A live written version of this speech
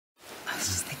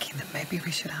thinking that maybe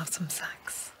we should have some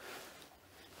sex.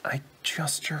 I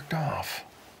just jerked off.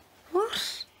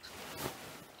 What?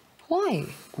 Why?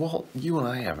 Well, you and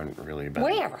I haven't really been...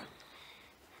 Where?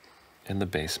 In the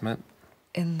basement.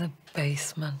 In the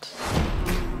basement.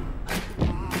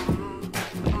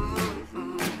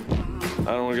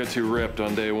 I don't want to get too ripped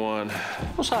on day one.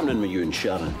 What's happening with you and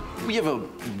Sharon? We have a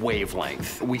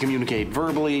wavelength. We communicate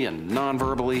verbally and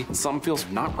non-verbally. Something feels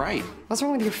not right. What's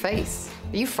wrong with your face?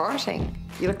 Are you farting?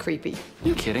 You look creepy. Are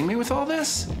you kidding me with all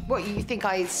this? What, you think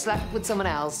I slept with someone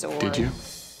else, or...? Did you?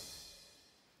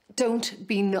 Don't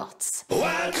be nuts.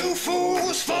 Why do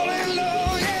fools fall in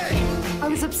love, yeah? I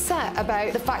was upset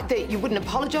about the fact that you wouldn't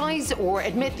apologize or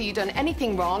admit that you'd done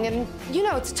anything wrong, and, you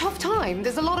know, it's a tough time.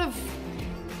 There's a lot of...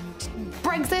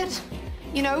 Brexit.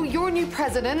 You know, your new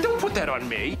president. Don't put that on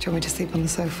me. Do you want me to sleep on the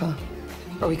sofa?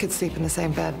 Or we could sleep in the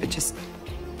same bed, but just,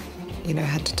 you know,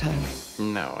 head to toe.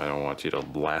 No, I don't want you to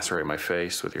lacerate my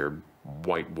face with your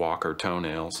White Walker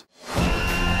toenails.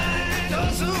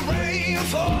 Does the rain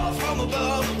fall from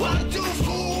above? Why do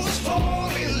fools fall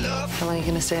in love? How long are you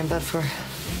going to stay in bed for?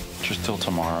 Just till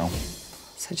tomorrow.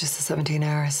 So just the 17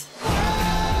 hours.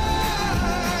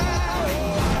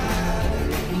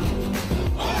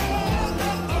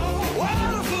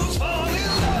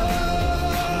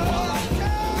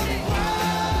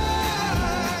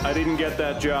 I didn't get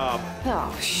that job.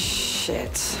 Oh,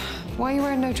 shit. Why are you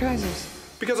wearing no trousers?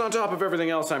 Because on top of everything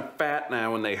else, I'm fat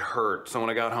now and they hurt. So when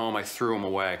I got home, I threw them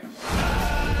away.